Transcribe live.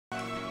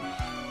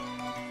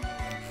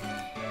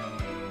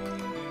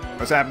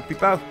What's happening,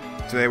 people?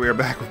 Today we are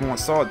back with more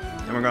Sword,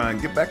 and we're gonna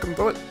get back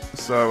into it.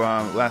 So,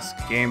 last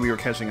game we were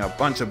catching a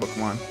bunch of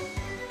Pokémon.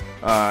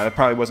 It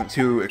probably wasn't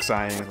too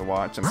exciting to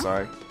watch, I'm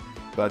sorry.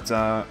 But,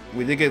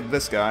 we did get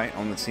this guy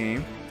on the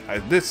team. I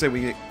did say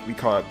we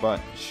caught a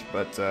bunch,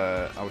 but,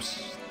 I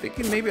was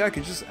thinking maybe I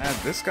could just add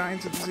this guy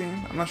into the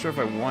team. I'm not sure if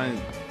I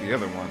wanted the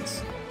other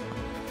ones.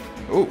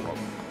 Oh,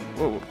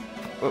 whoa,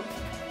 whoa.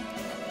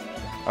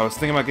 I was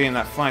thinking about getting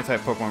that flying-type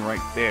Pokemon right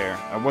there.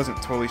 I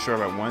wasn't totally sure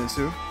if I wanted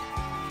to,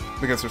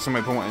 because there's so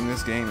many Pokemon in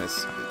this game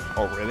that's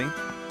already.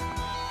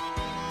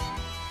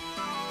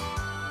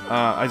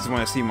 I just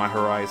want to see my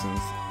horizons.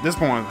 This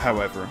Pokemon,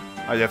 however,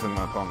 I definitely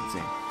want to put on the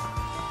team.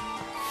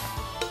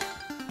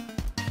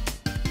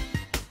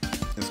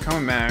 It's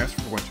common manners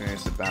for when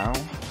trainers to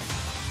battle.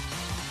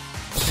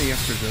 Hey,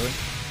 youngsters, really?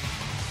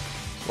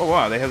 Oh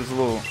wow, they have this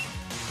little...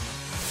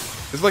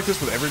 It's like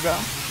this with every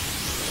battle?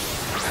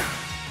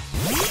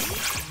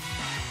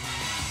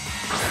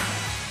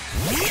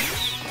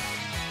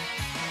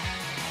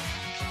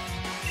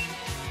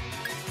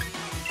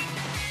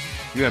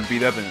 You got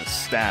beat up and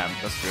stabbed.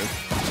 That's good.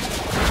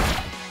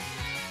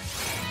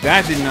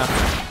 That did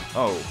nothing.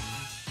 Oh.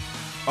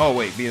 Oh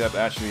wait, beat up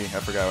actually.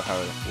 I forgot how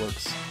it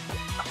works.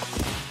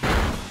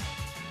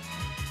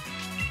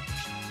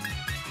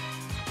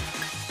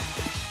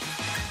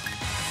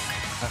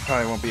 I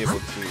probably won't be able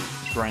to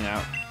grind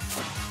out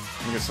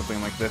and get something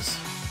like this.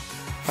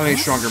 I need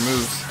stronger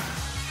moves,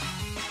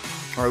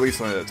 or at least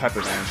a type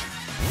of damage.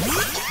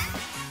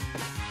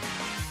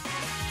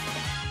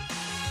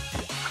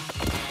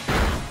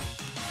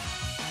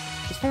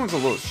 This one's a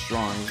little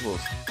strong. This little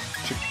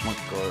chipmunk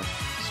or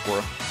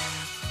squirrel.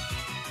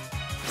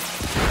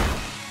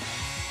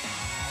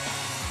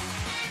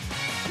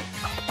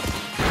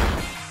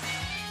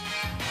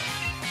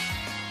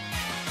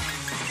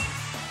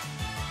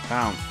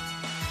 Pound.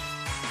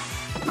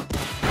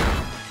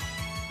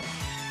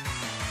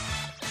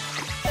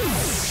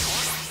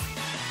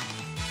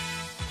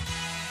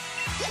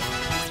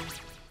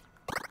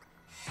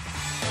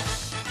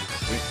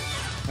 Sweet.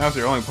 That was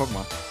your only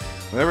Pokemon.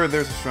 Whenever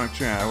there's a strong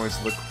trainer, I always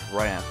look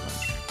right at them.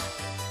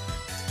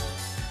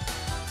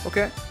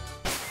 Okay.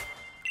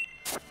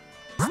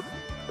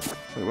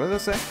 Wait, what did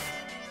that say?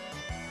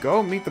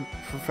 Go meet the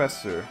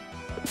professor.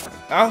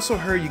 I also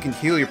heard you can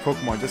heal your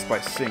Pokemon just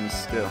by sitting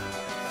still.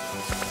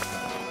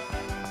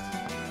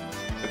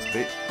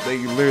 They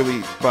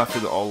literally buffed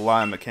a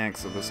lot of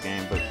mechanics of this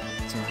game, but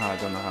somehow I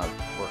don't know how to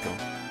work them.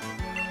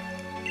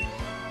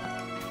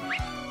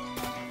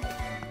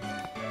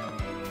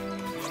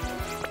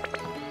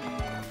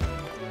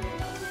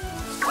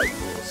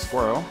 Little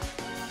squirrel.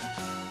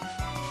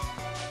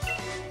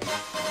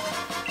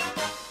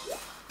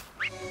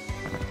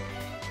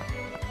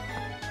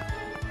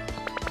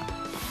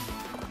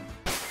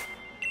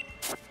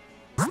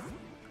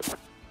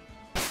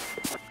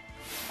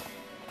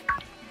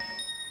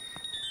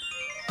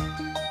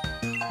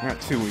 I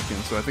got 2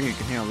 weekends, so I think you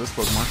can handle this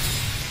Pokemon.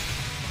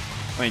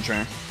 Lane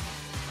trainer.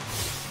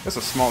 That's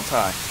a small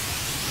tie.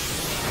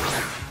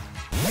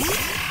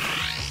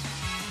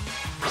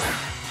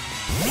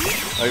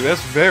 Like,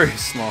 that's very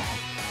small.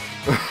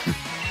 What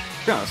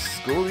kind of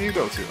school do you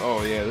go to?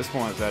 Oh yeah, this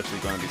one is actually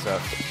going to be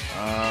tough.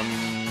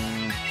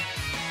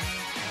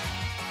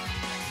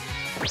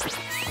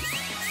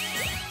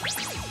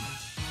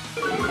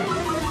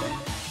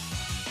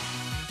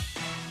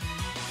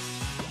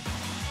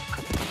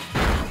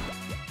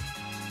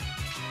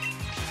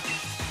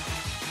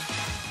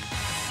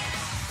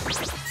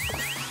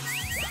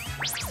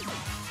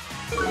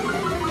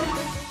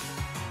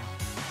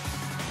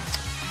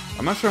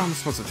 I'm not sure how I'm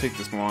supposed to take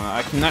this one.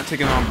 I cannot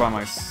take it on by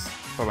my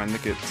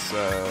Nicket's,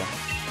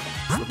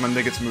 with my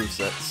Nicket's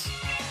movesets.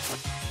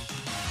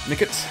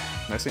 Nicket?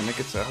 Did I say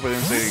Nicket's? I hope I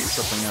didn't say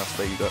something else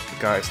that the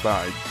guys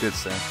thought I did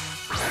say.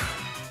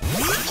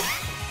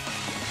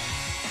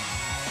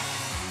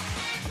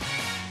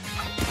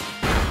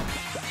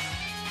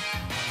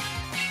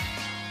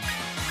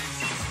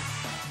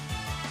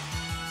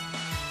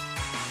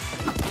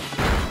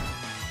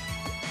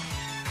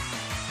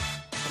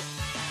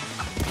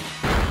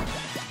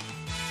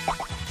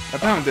 That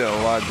pound did a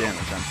lot of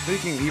damage. I'm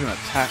thinking even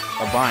attack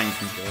a vine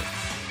can do it.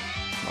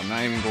 I'm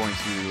not even going to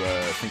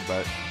think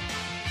about it.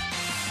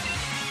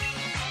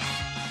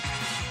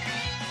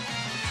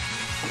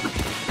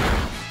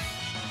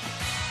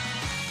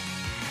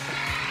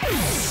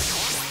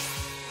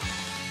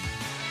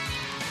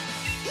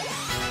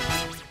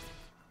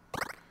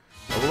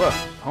 Level up.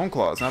 Home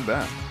Claws, not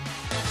bad.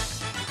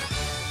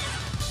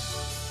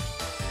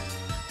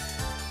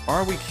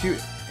 Are we cute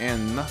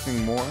and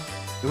nothing more?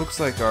 It looks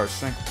like our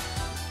strength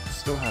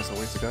still has a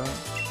ways to go.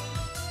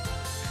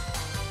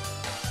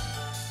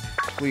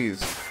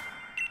 Please,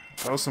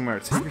 go somewhere.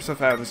 Take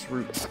yourself out of this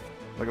route.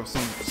 Like I'm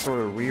some sort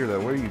of weirdo.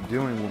 What are you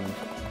doing, woman?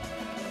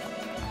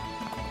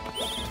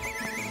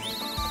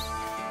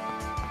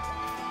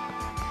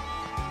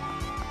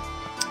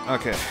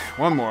 Okay,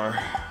 one more.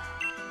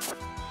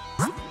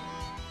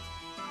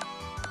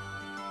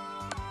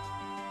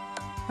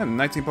 I have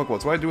 19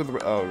 Pokeballs. What do I do with the...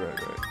 Oh, right.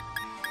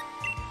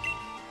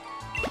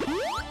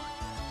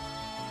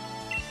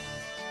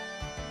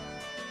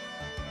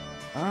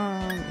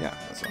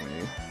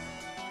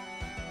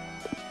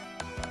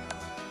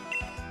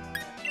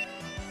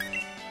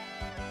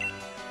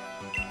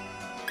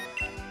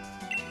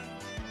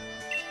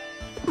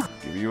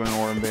 Give you an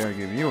orange berry,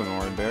 give you an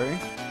orange berry.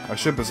 I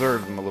should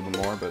preserve them a little bit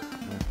more, but...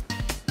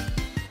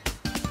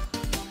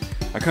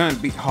 I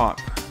couldn't beat Hawk,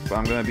 but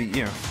I'm gonna beat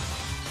you.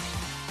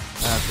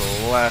 That's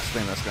the last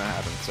thing that's gonna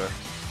happen, sir.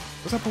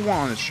 What's up with one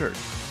on his shirt?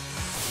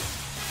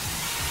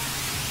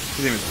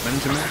 His name is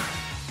Benjamin.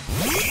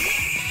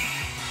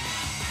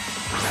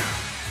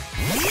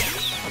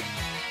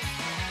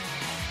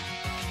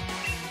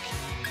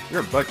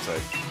 You're a bug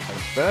type. I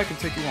bet I can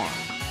take you on.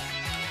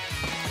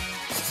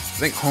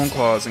 I think Home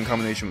Claws in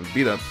combination with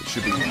Beat Up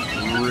should be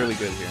really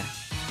good here.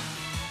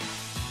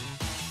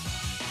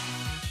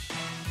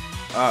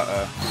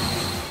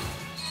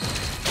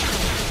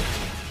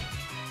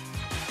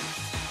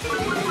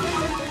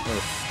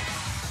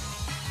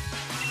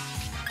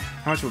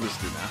 How much will this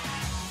do now?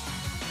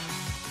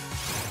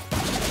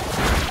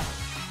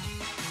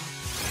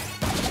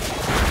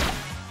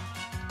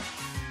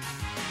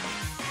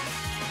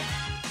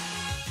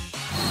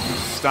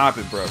 Stop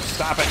it, bro.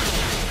 Stop it!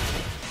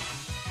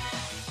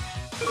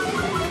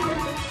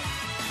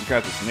 You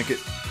got this, nick it.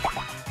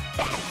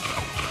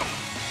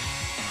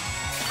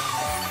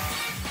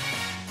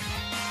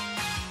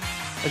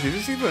 Actually,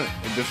 does he have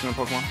an additional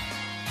Pokemon?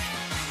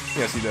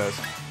 Yes, he does.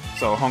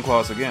 So, Home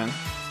Claws again.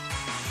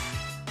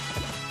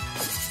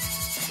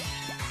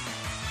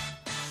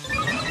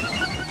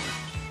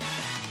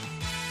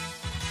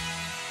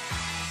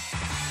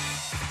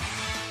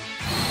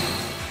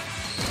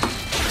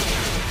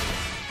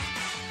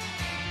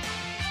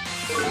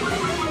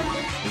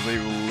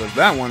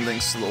 That one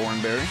thanks to the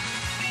orange berry.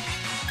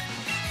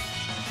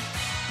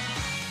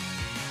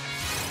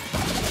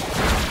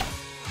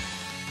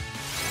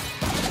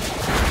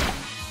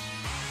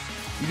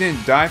 You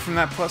didn't die from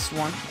that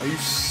 +1? Are you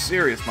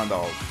serious, my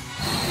dog?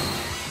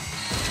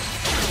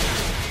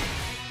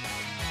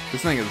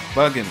 This thing is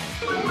bugging me.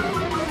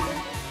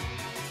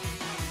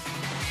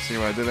 See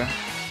what I did there?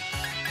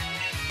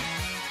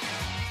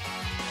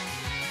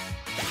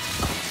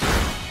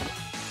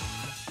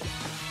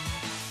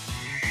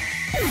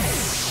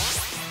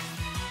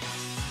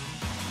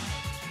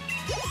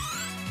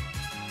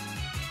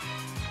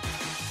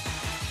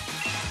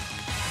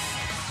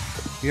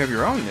 You have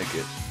your own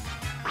Nickit.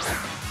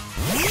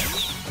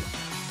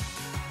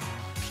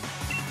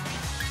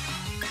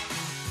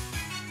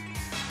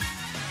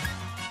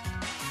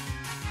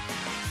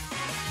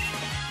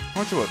 How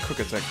much will a Cook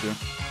Attack do?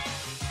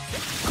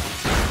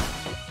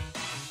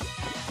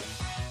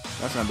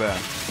 That's not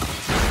bad.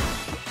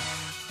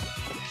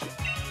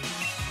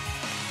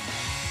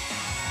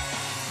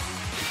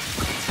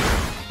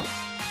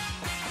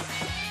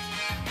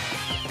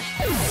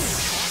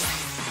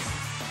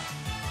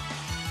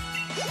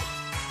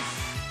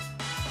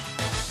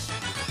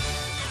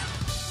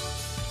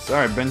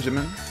 Sorry,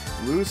 Benjamin.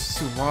 Lose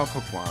to wild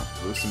Pokemon.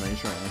 Lose to many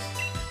trainers.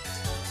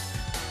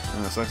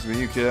 And that sucks to be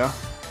you, kiddo.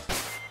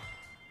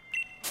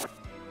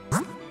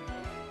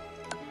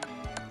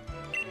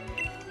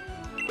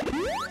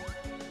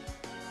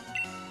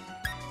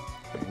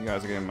 You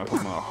guys are giving my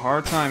Pokemon a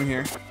hard time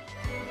here.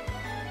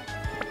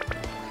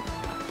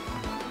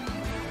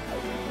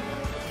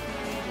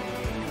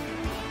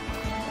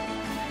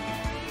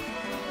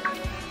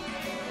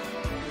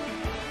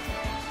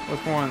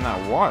 What's going on in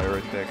that water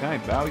right there? Can I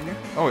bow you?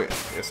 Oh,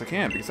 yes I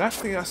can, because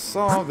actually I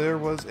saw there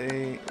was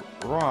a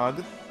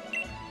rod.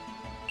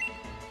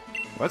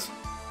 What?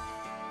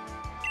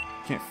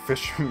 You can't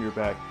fish from your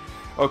bag.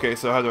 Okay,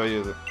 so how do I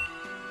use it?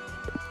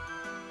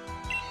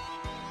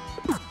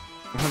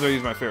 How do I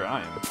use my favorite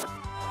item?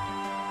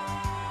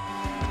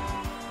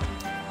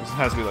 This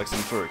has to be like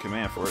some sort of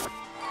command for it.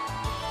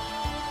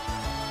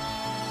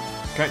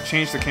 Can I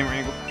change the camera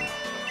angle?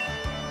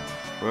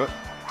 What?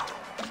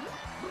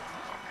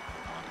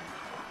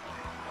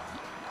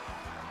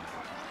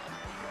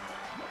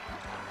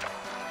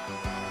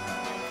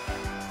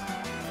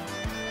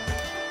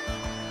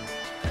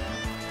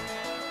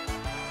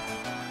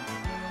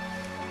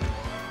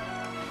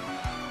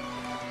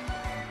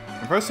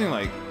 I'm pressing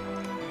like...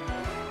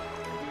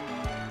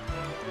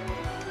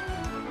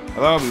 I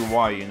thought it would be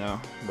Y, you know,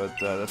 but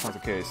that's not the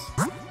case.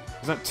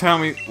 Does that tell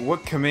me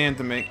what command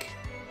to make?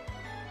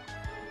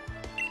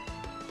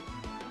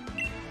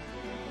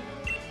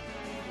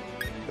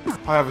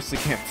 I obviously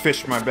can't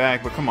fish my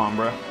bag, but come on,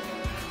 bro.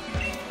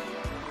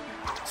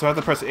 So I have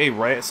to press A,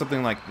 right?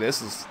 Something like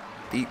this is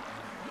deep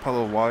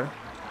puddle of water.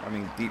 I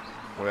mean, deep,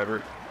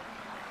 whatever.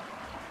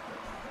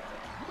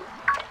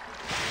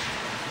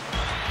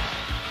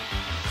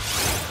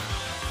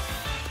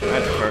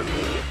 That's hurt.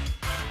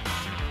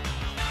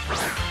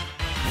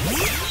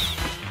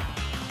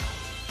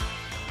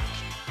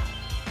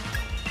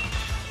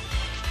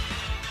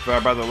 If I were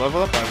about to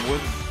level up, I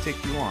would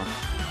take you on.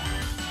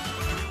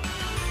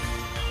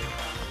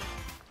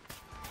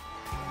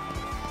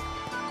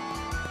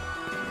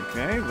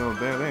 Okay, well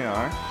there they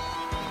are.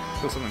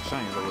 Still something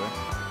shiny over there.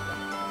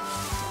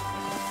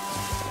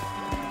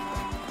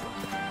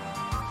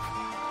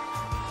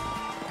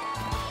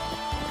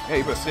 Hey,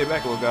 you better stay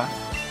back, little guy.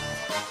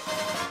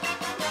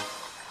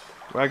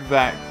 Wag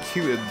that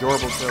cute,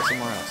 adorable tail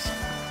somewhere else.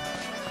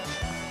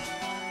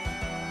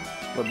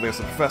 Lovely as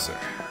a professor.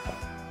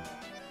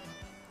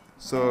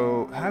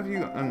 So, have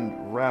you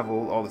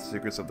unraveled all the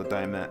secrets of the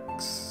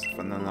Dynamax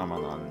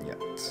phenomenon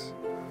yet?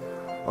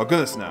 Oh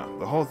goodness no,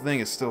 the whole thing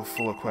is still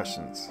full of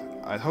questions.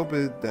 I'd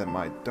hoped that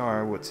my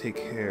Dar would take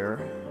care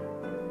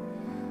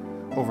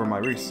over my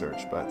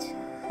research, but...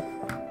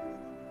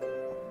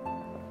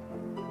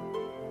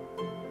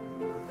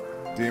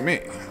 Dear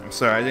me, I'm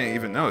sorry, I didn't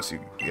even notice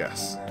you.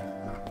 Yes.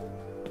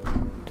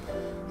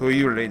 Who are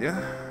you, lady?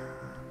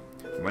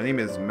 My name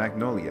is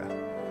Magnolia.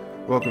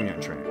 Welcome, young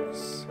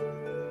trainers.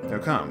 Now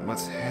come,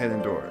 let's head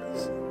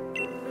indoors.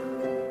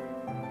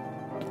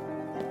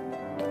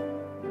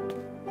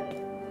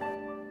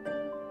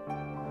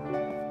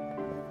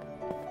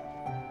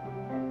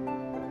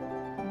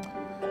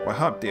 Why,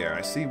 hop there,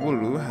 I see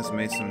Wooloo has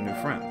made some new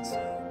friends.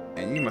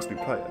 And you must be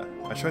Playa.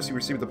 I trust you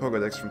received the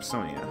Pokédex from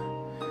Sonia.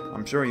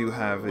 I'm sure you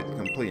have it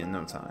complete in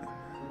no time.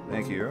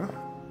 Thank you.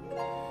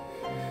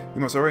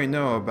 You must already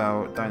know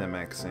about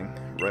Dynamaxing,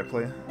 right,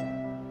 Playa?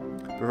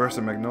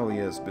 Professor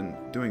Magnolia has been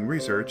doing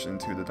research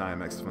into the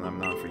Dynamax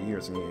phenomenon for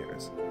years and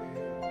years.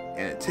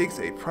 And it takes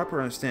a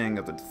proper understanding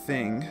of the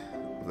thing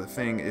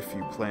if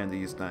you plan to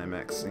use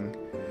Dynamaxing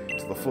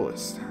to the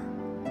fullest.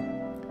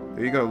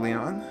 There you go,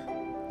 Leon.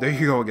 There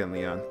you go again,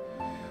 Leon.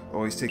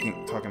 Always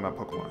talking about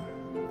Pokemon.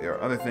 There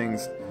are other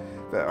things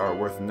that are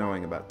worth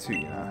knowing about too,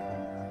 you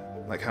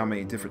know? Like how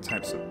many different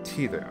types of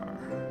tea there are.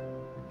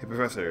 Hey,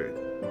 Professor,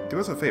 do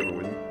us a favor,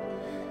 would you?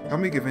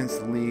 Help me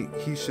convince Lee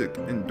he should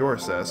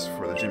endorse us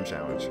for the gym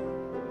challenge.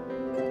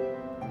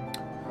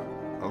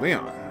 Oh,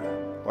 Leon,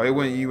 why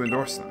wouldn't you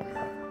endorse them?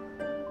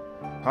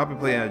 Hop and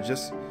Play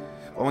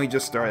only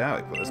just started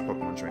out as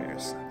Pokemon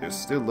trainers. There's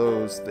still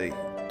loads they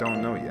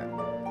don't know yet.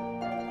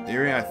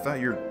 Dearie, I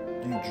thought your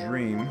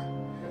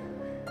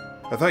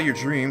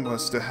dream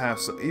was to have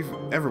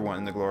everyone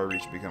in the Glory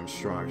Reach become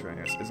strong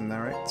trainers. Isn't that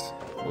right?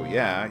 Well,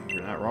 yeah,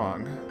 you're not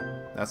wrong.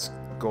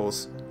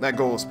 That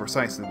goal is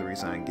precisely the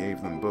reason I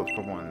gave them both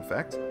Pokemon, in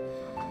fact.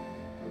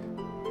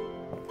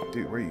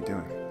 Dude, what are you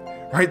doing?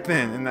 Right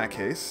then, in that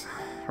case,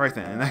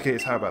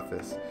 how about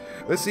this?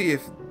 Let's see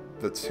if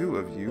the two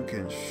of you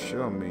can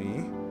show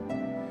me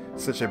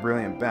such a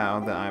brilliant bow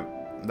that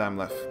I'm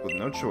left with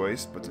no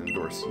choice but to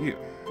endorse you.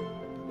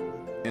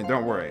 And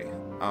don't worry,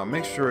 I'll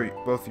make sure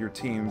both your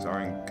teams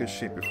are in good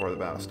shape before the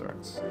battle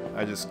starts.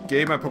 I just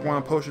gave my Pokemon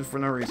a potion for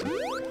no reason.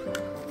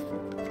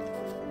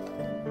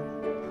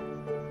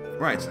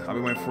 Right, I'll be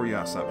waiting for you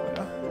outside,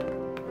 yeah?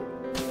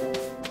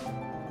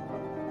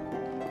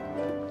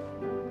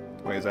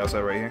 Wait, is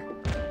outside right here?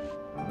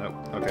 Nope.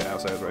 Okay,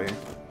 outside is right here.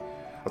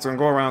 Let's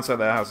go around outside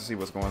that house to see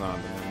what's going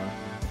on.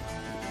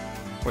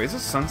 Wait, is it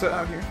sunset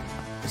out here?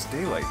 It's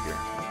daylight here.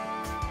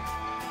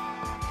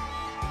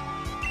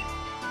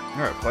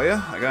 Alright,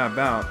 Playa, you got a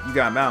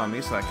bow on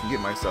me so I can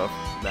get myself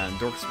that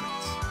endorsement.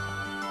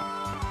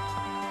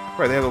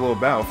 Right, they have a little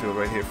battlefield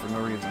right here for no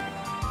reason.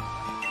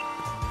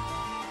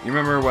 You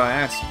remember what I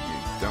asked you,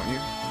 don't you?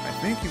 I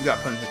think you got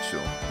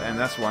potential, and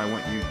that's why I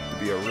want you to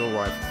be a real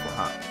rival for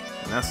Hot.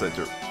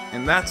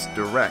 And that's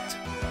direct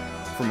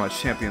from my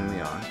champion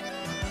Leon.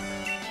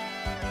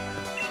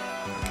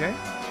 Okay?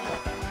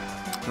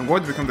 I'm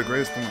going to become the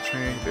greatest Pokemon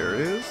trainer there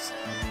is,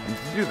 and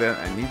to do that,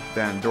 I need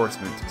that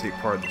endorsement to take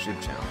part of the gym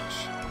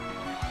challenge.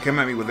 Come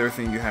at me with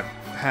everything you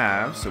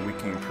have so we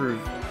can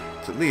prove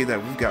to Lee that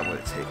we've got what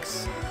it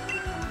takes.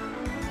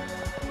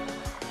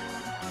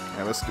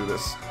 Yeah, let's do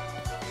this.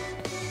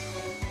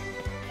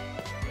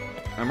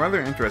 I'm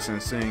rather interested in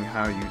seeing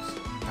how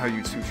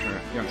you two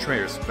young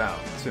trainers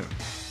battle, too.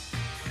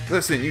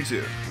 Listen, you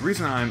two. The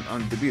reason I'm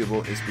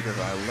undebeatable is because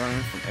I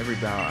learn from every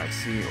battle I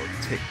see or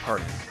take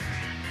part in.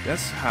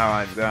 That's how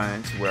I've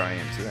gotten to where I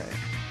am today.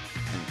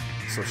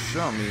 So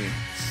show me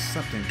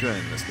something good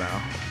in this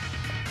battle.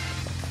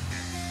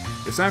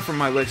 It's time for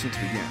my legend to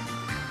begin.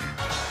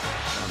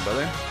 Come on,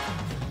 brother.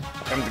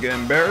 Come to get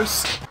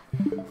embarrassed.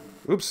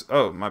 Oops.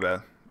 Oh, my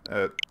bad.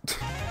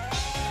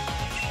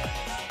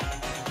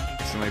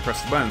 Somebody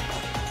pressed the button.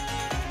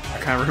 I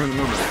kind of ruined the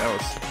movement. That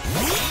was...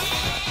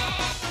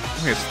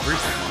 Okay, it's 3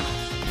 seconds.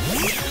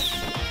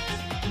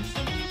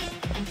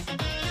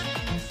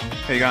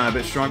 Hey, you got a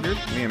bit stronger?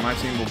 Me and my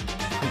team will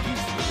put you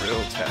to the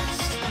real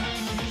test.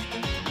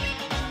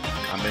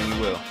 I mean,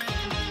 you will.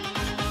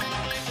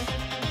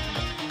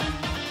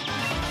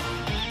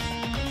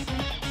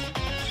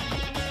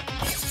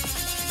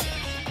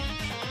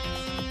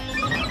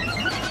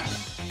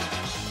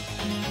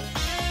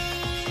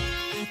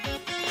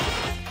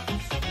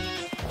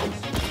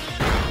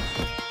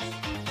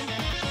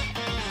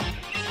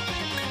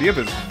 Diab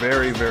is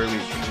very, very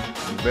weak.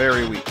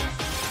 Very weak.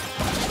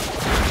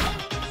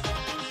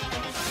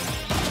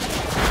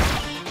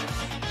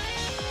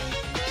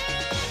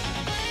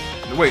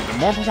 Wait, the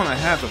more Pokemon I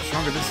have, the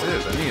stronger this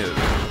is. I need to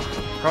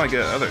probably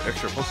get other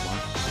extra Pokemon.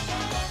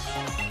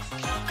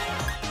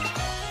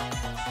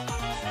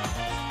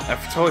 I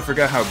totally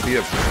forgot how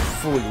Diab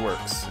fully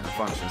works and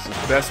functions.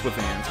 It's best with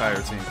the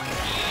entire team.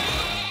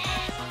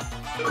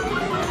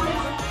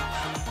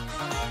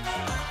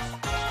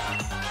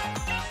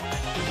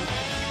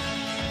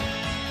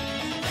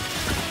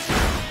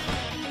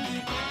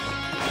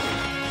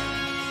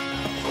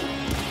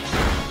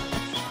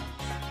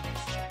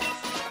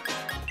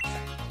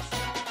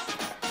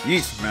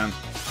 Yeet, man.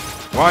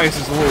 Why is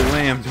this little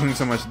lamb doing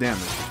so much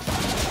damage?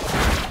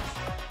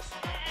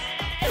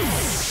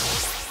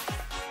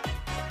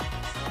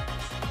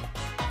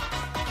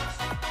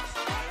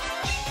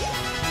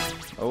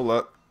 Oh,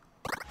 look.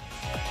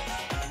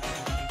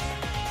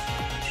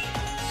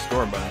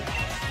 Store button.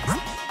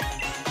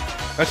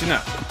 Actually,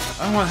 no.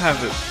 I don't want to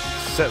have it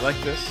set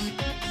like this.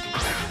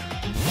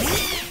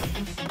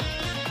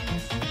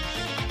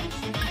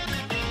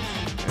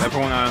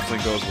 Everyone honestly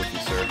goes with you,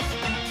 sir.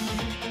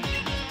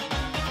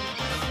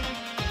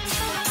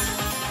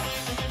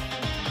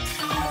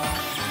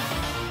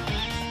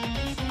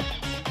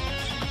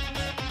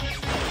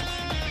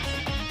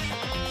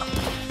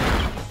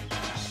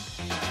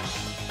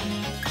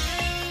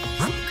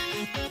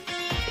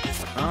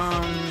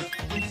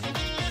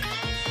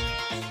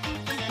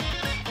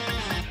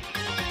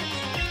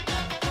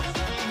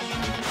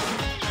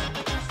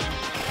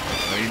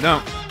 No, you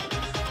don't.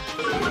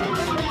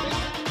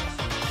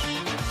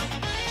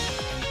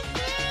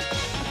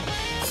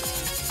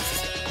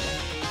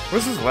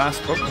 What's his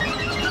last Pokemon?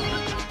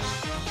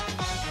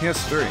 He has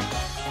 3.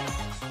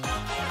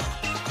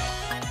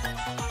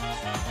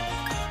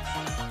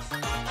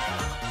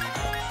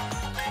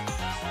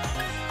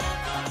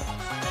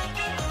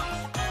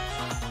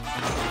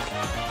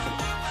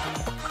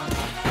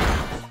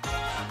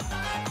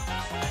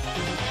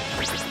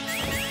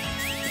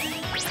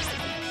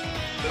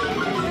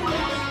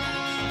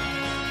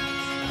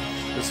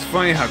 It's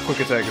funny how Quick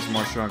Attack is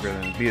more stronger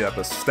than Beat Up,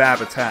 a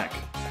stab attack.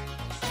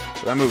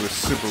 That move is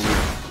super weak.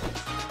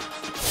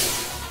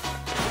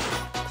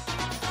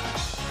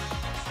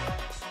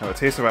 Have a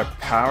taste of our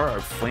power,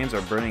 our flames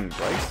are burning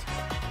bright.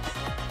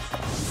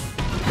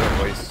 That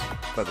voice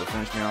about to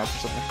finish me off or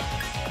something.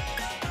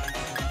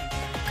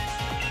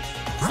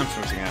 I'm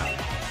switching out.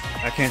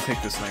 I can't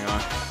take this thing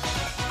on.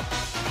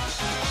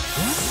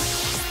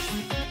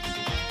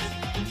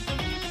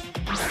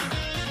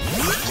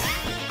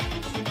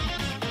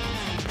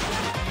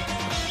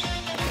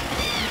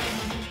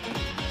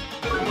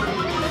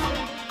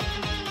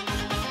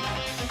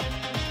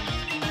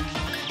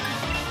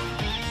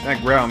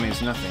 That growl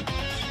means nothing.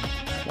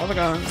 Well, look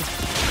on.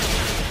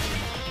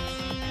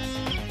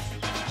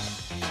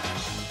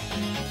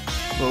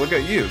 Well, look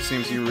at you.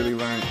 Seems you really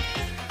learned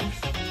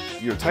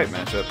your type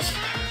matchups.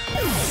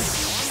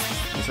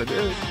 Yes, I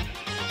did.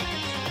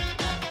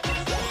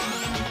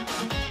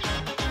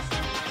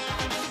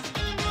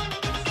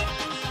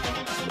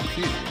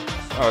 Okay.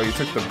 Oh, you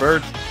took the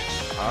bird?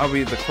 I'll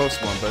be the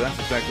close one, but that's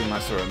exactly my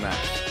sort of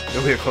match.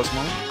 You'll be a close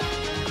one?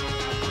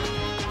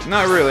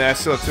 Not really, I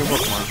still have 2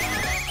 Pokemon.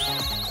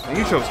 And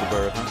you chose the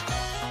bird, huh?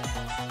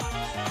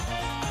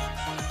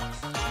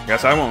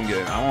 Guess I won't get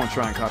it. I won't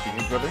try and copy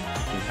you, brother. You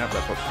can have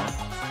that Pokemon.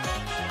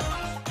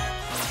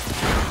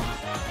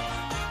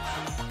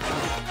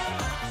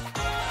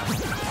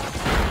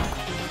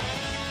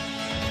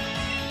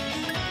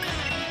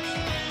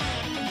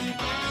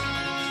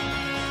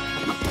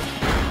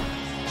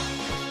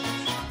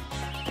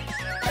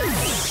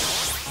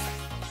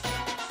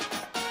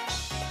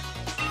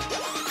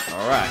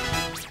 Alright.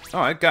 Oh,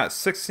 I got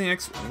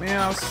 16x. Man,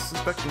 I was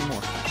suspecting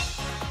more.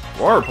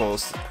 Water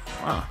Pulse.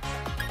 Wow.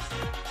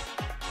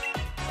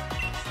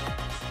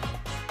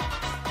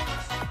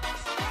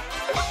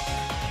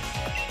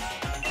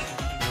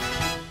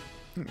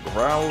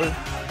 Growler.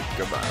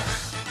 Goodbye.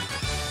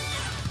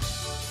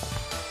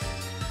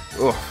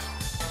 Ugh.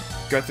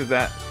 Gutted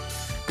that.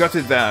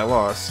 Gutted that I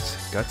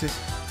lost. Gutted?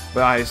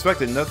 But I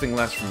expected nothing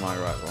less from my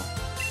rival.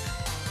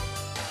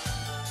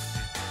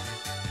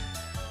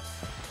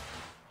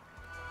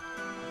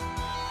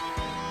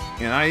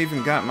 And I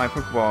even got my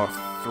Pokeball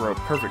throw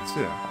perfect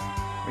too.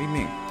 What do you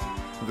mean?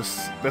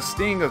 The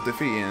sting of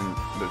defeat and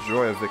the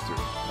joy of victory.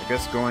 I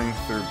guess going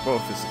through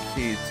both is the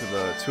key to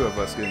the 2 of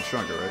us getting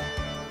stronger, right?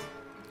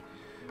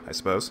 I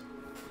suppose.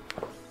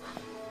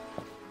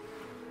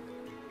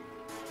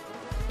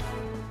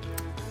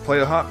 Play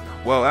a hop?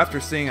 Well, after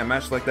seeing a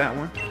match like that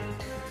one,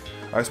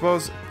 I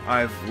suppose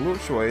I've little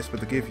choice but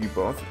to give you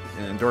both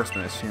an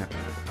endorsement as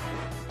champion.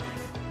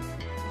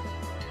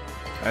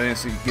 I didn't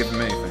see you give him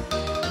anything.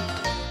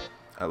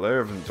 A letter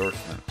of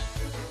endorsement.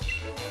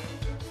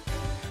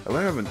 A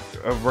letter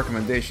of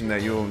recommendation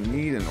that you'll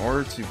need in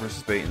order to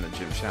participate in the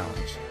gym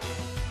challenge.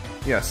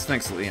 Yes,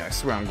 thanks, Lee. I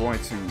swear I'm going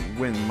to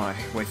win my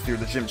way through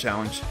the gym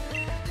challenge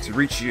to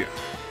reach you.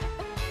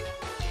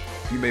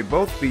 You may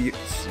both be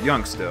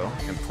young still,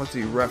 and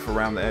plenty rough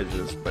around the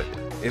edges, but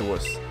it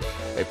was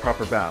a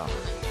proper battle.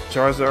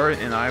 Charizard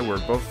and I were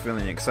both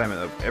feeling the excitement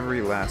of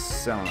every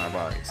last cell in our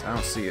bodies. I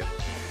don't see it.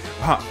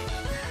 Pop!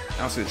 I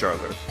don't see the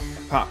Charizard.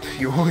 Pop,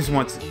 you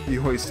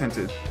always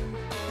tempted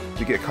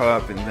to get caught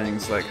up in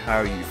things like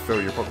how you throw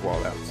your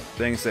Pokeball out.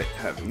 Things that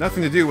have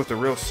nothing to do with the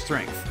real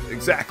strength.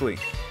 Exactly.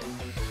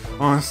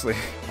 Honestly,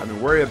 I've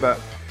been worried about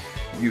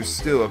you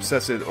still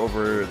obsessed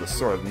over that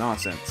sort of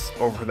nonsense,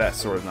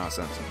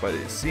 but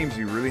it seems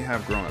you really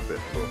have grown a bit,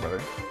 little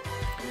brother.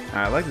 And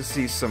I'd like to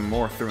see some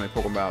more thrilling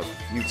Pokemon battles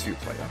with you two,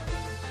 Playa.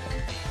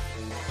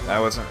 That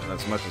wasn't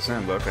as much as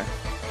him, but okay.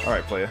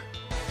 Alright, Playa.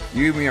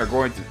 You and me are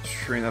going to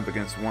train up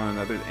against one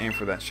another to aim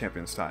for that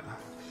champion's title.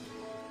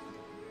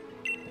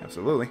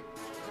 Absolutely.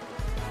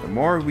 The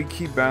more we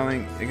keep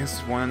battling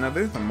against one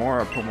another, the more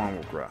our Pokemon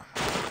will grow.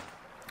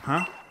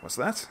 Huh? What's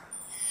that?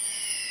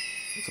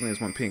 Something that's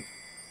one pink.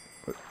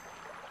 What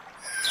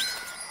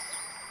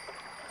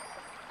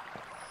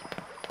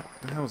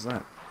the hell was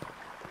that?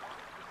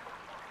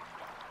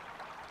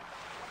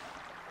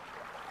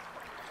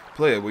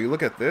 Player, will you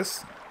look at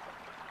this?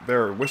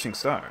 There are wishing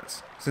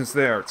stars. Since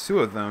there are 2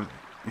 of them,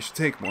 you should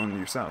take one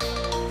yourself.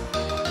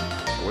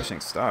 A wishing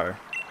star?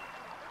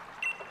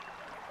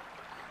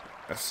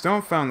 A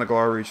stone found in the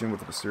Galar region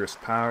with a mysterious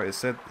power is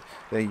said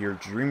that your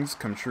dreams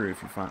come true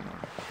if you find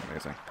one.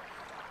 Amazing.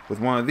 With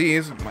one of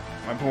these, my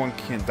Pokemon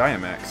can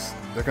Dynamax.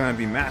 They're gonna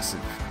be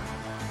massive.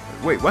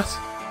 Wait, what?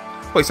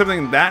 Wait,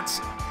 something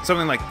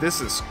like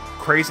this is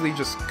crazily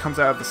just comes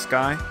out of the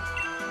sky?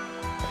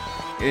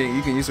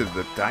 You can use it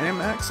the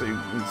Dynamax? Are you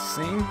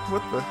insane?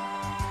 What the?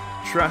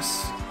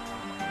 Trust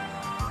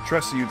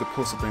you to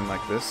pull something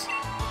like this.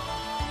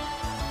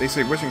 They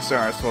say wishing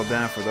stars fall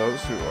down for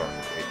those who have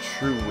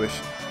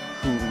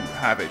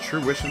a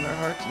true wish in their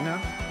heart, you know?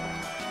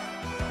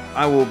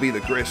 I will be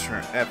the greatest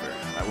trainer ever.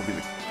 I will be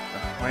the...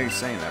 why are you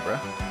saying that, bro?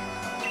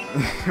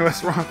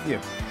 What's wrong with you?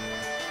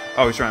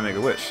 Oh, he's trying to make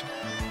a wish.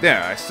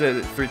 There, I said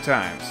it 3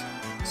 times.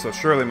 So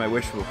surely my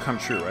wish will come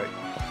true, right?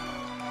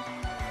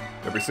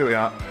 Don't be silly,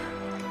 Hop.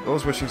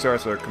 Those wishing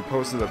stars are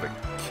composed of a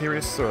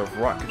curious sort of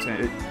rock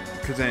containing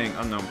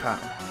unknown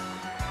power.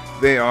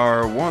 They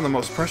are one of the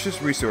most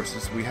precious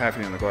resources we have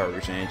here in the Galar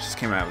region, and it just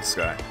came out of the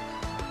sky.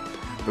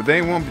 But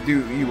they won't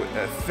do you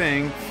a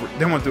thing.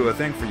 They won't do a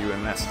thing for you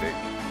in that state.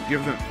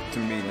 Give them to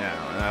me now,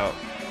 and I'll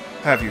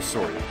have you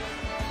sorted.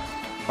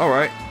 All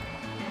right.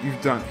 You've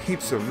done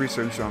heaps of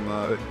research on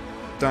the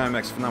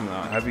Dynamax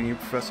phenomenon, haven't you,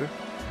 Professor?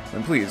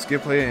 Then please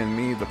give Player and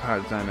me the power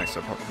to Dynamax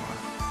our Pokemon.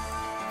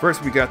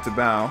 First, we got to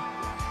battle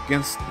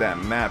against that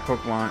mad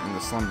Pokemon in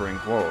the slumbering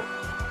world,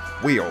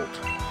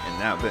 and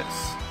now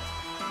this.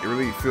 It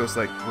really feels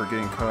like we're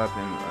getting caught up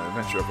in an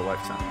adventure of a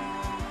lifetime.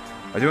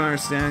 I do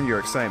understand your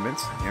excitement,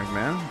 young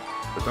man,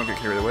 but don't get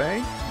carried away.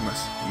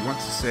 You want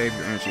to save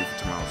your energy for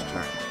tomorrow's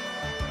turn.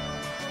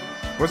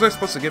 What was I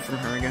supposed to get from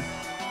her again?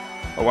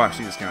 Oh wow,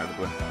 she just came out of the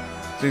blue.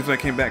 Seems like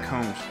I came back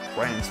home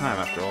right in time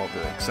after all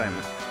the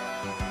excitement.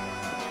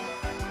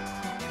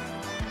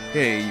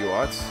 Hey, you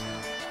odds.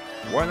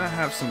 Why not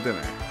have some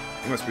dinner?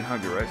 You must be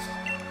hungry, right?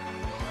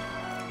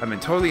 I've been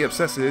totally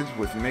obsessed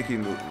with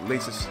making the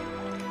latest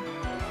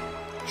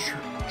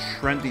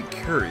trendy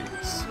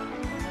curries.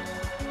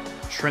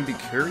 Trendy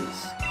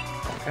curries?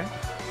 Okay.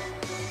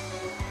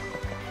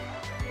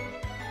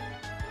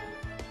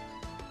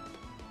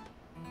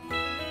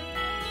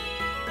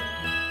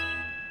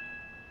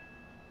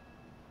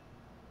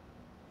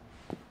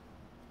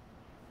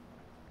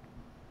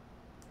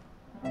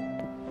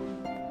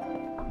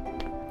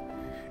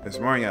 It's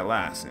morning at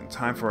last, and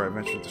time for our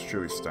adventure to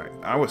truly start.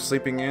 I was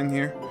sleeping in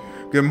here.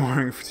 Good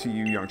morning to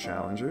you, young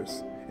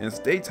challengers. And it's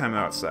daytime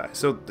outside.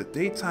 So the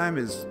daytime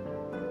is...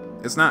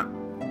 it's not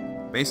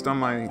based on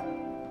my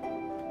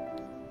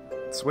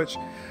Switch.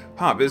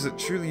 Hop, is it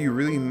true that you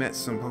really met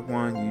some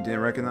Pokemon you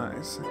didn't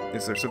recognize?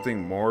 Is there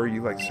something more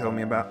you'd like to tell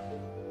me about?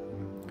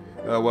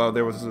 Well,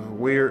 there was a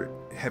weird,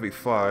 heavy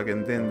fog,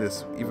 and then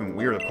this even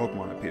weirder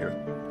Pokemon appeared.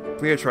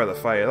 Clea tried to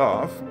fight it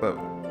off, but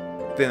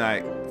then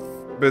I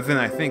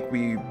think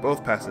we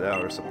both passed it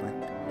out or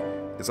something.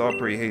 It's all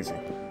pretty hazy.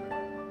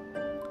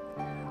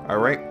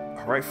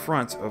 Right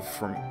front of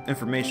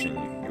information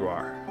you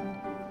are.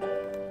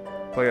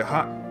 Play a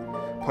hop,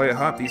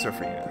 these are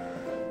for you.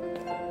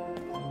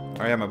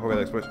 I have my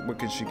Pokédex, what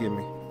could she give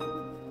me?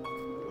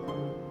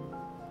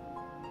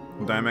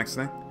 Dynamax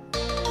thing?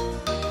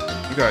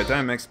 You got a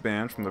Dynamax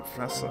band from the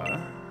professor.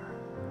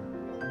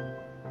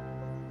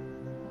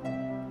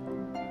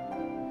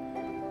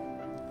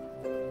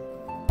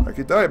 I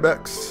can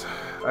Dynamax.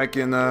 I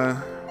can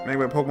make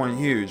my Pokemon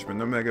huge, but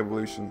no Mega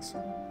Evolutions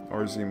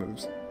or Z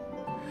moves.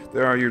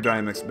 There are your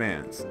Dynamax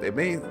bands. I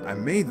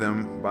made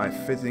them by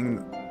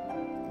fitting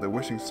the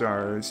wishing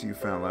stars you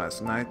found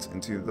last night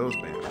into those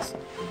bands.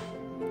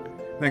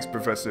 Thanks,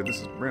 Professor. This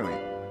is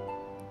brilliant.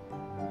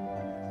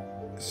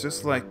 It's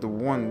just like the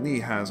one Lee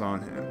has on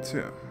him,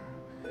 too.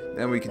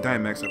 Then we can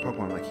Dynamax our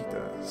Pokemon like he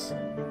does.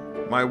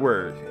 My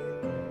word.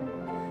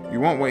 You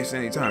won't waste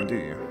any time, do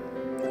you?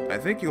 I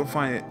think you'll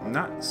find it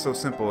not so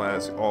simple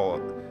as all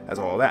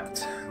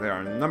that. There are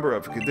a number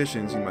of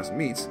conditions you must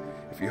meet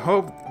if you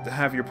hope to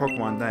have your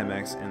Pokemon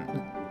Dynamax and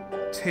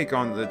take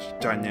on the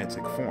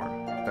gigantic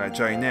form.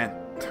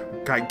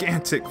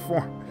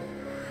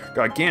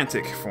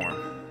 Gigantic form.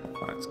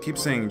 Let's keep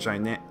saying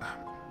gigantic.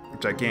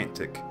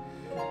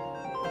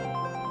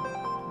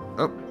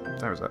 Oh,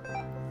 time's up.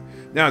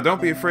 Now,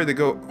 don't be afraid to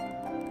go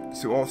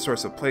to all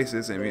sorts of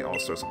places and meet all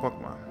sorts of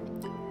Pokemon.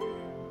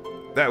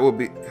 That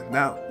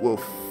will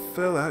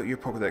fill out your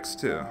Pokédex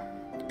too.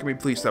 Can we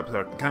please stop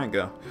talking? Kind of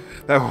go.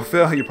 That will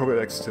fill out your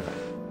Pokédex too.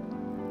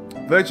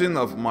 Legend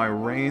of my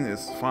reign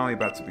is finally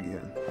about to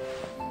begin.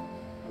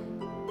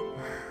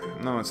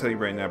 I'm gonna tell you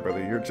right now, brother.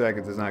 Your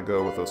jacket does not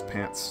go with those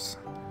pants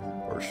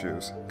or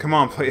shoes. Come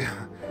on, play.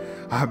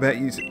 I'll beat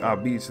you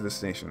to the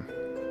station.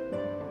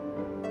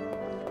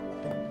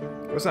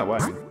 What's that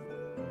Wycom?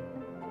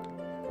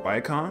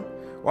 Wycom?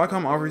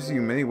 Wycom offers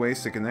you many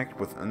ways to connect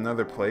with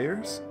other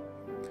players.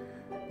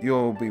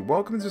 You'll be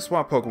welcome to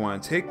swap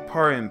Pokemon, take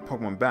part in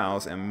Pokemon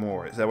battles, and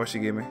more. Is that what she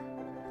gave me?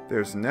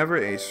 There's never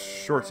a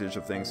shortage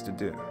of things to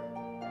do.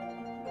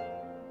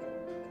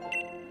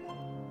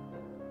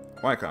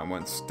 Wycom.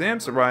 When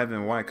stamps arrive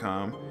in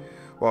Wycom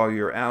while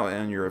you're out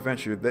on your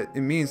adventure, it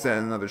means that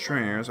other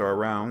trainers are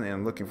around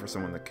and looking for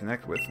someone to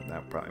connect with.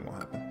 That probably won't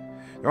happen.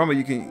 Normally,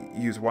 you can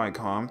use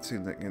Wycom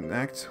to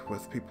connect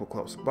with people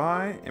close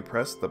by and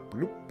press the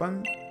bloop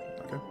button.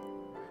 Okay.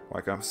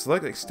 Wycom.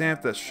 Select a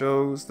stamp that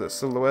shows the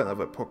silhouette of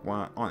a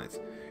Pokemon on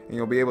it, and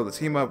you'll be able to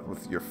team up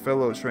with your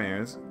fellow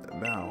trainers to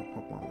battle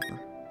Pokemon with them.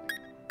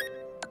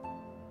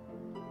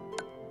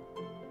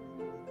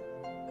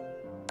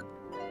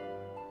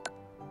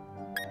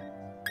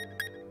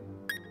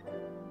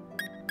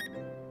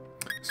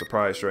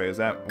 Surprise trade. Is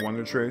that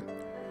Wonder Trade?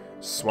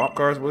 Swap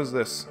cards? What is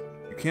this?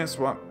 You can't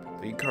swap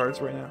league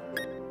cards right now.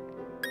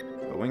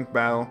 The Link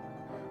Battle.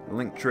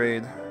 Link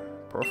Trade.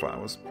 Profile.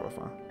 What's the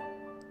profile?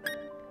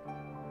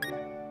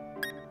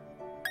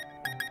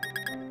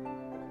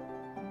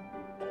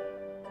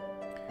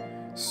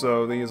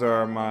 So these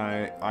are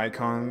my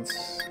icons.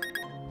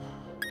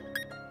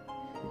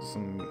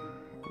 Some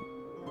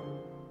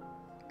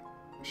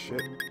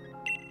shit.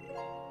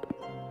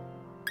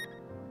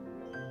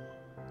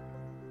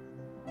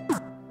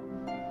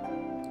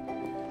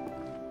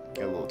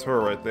 Got a little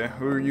tour right there.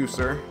 Who are you,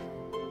 sir?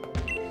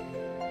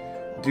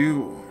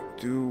 Do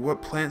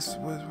what plants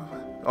would...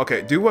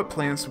 Okay, do what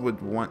plants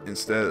would want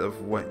instead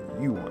of what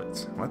you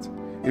want. What?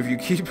 If you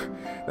keep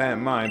that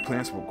in mind,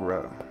 plants will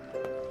grow.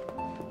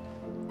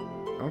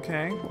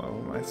 Okay,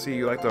 well, I see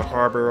you like to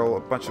harbor a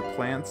bunch of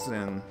plants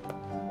and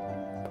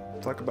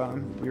talk about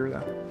them,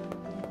 weirdo.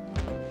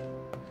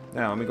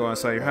 Now, let me go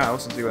inside your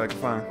house and see what I can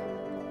find.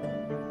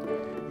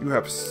 You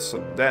have...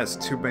 that's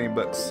too many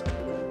books.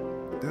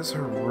 There's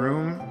her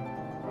room.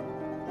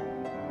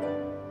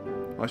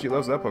 Well, she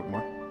loves that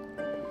Pokemon.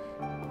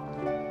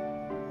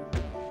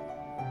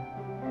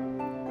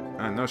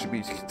 I know she'd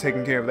be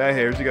taking care of that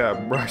hair. She got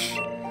a brush.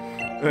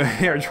 The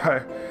hair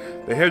dryer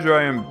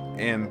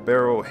and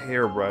barrel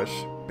hairbrush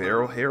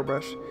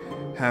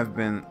have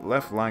been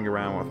left lying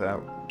around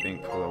without being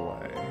put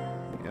away.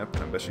 Yep,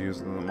 I bet she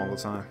uses them all the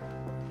time.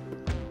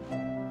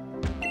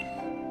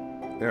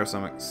 There are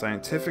some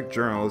scientific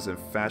journals and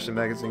fashion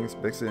magazines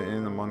mixed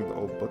in among the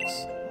old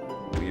books.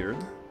 Weird.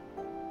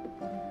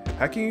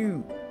 How can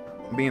you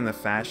be in the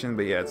fashion,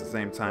 but yeah, at the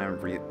same time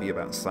be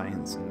about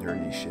science and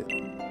nerdy shit?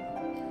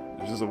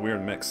 It's just a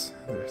weird mix.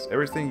 There's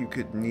everything you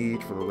could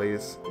need for the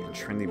latest and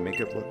trendy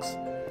makeup looks.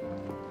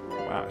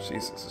 Wow,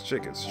 Jesus, this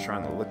chick is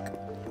trying to look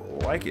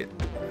like it.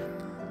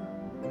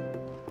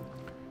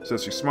 So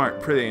she's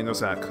smart, pretty, and knows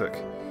how to cook.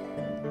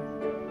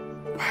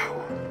 Wow.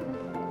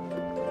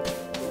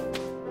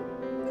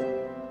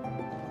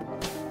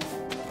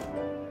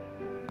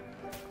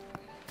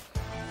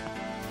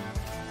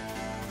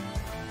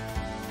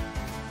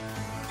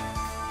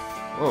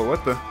 Whoa,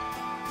 what the?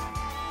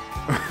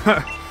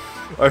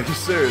 Are you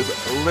serious?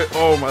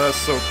 Oh my, that's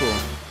so cool.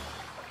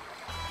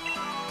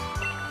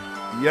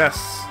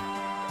 Yes.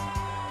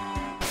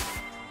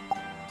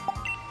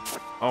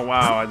 Oh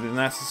wow, I did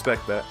not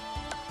suspect that.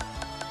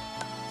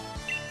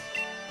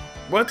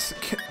 What?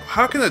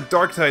 How can a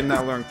Dark Type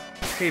not learn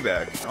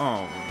Payback?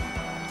 Oh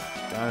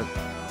God.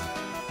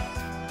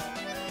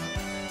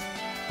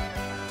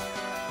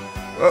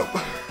 Well,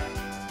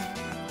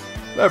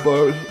 that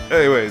blows.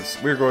 Anyways,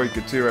 we're going to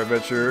continue our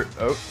adventure.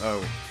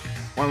 Oh.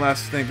 One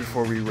last thing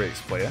before we race,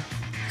 playa.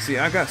 See,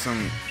 I got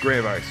some great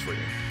advice for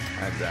you.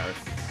 I doubt it.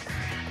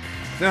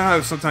 You know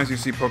how sometimes you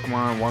see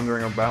Pokemon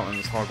wandering about in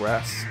this tall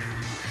grass?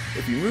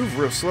 If you move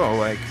real slow,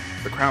 like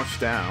the crouch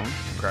down,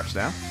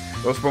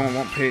 those Pokemon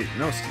won't pay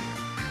notice to you.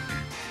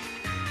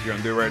 You're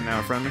gonna do it right now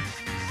in front of me?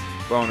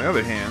 But on the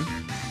other hand,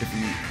 if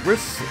you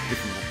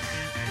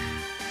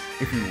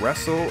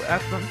wrestle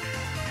at them,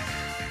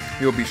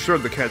 you'll be sure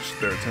to catch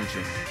their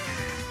attention.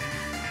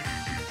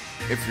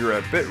 If you're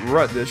a bit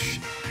rubbish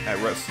at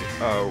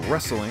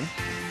wrestling,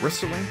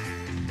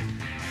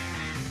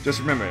 just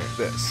remember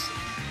this.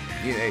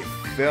 Need a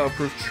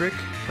fail-proof trick?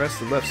 Press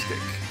the left stick.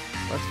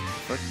 What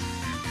the fuck?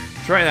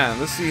 Try it out.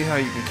 Let's see how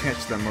you can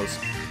catch the most.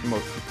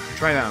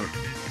 Try it out.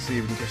 See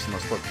if you can catch the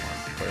most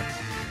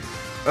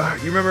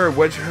Pokemon. You remember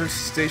Wedgehurst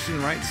Station,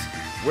 right?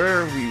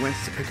 Where we went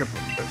to pick up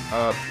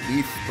a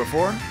leaf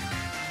before?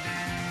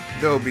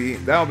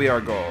 That'll be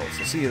our goal.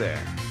 So see you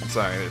there. I'm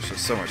sorry, there's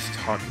just so much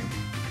talking.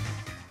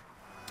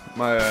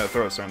 My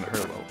throat's starting to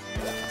hurt a little.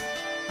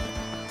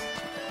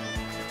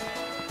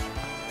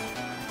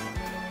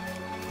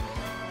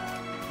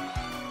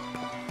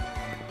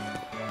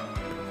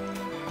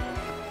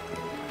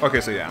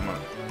 Okay, so yeah, I'm gonna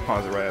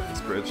pause it right at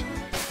this bridge.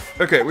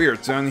 Okay, we are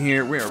done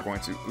here. We are going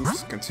to,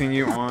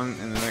 continue on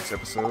in the next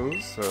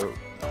episode. So,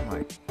 oh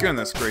my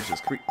goodness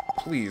gracious,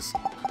 please.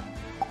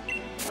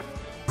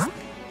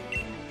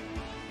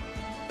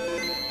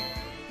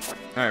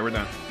 Alright, we're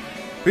done.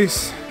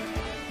 Peace.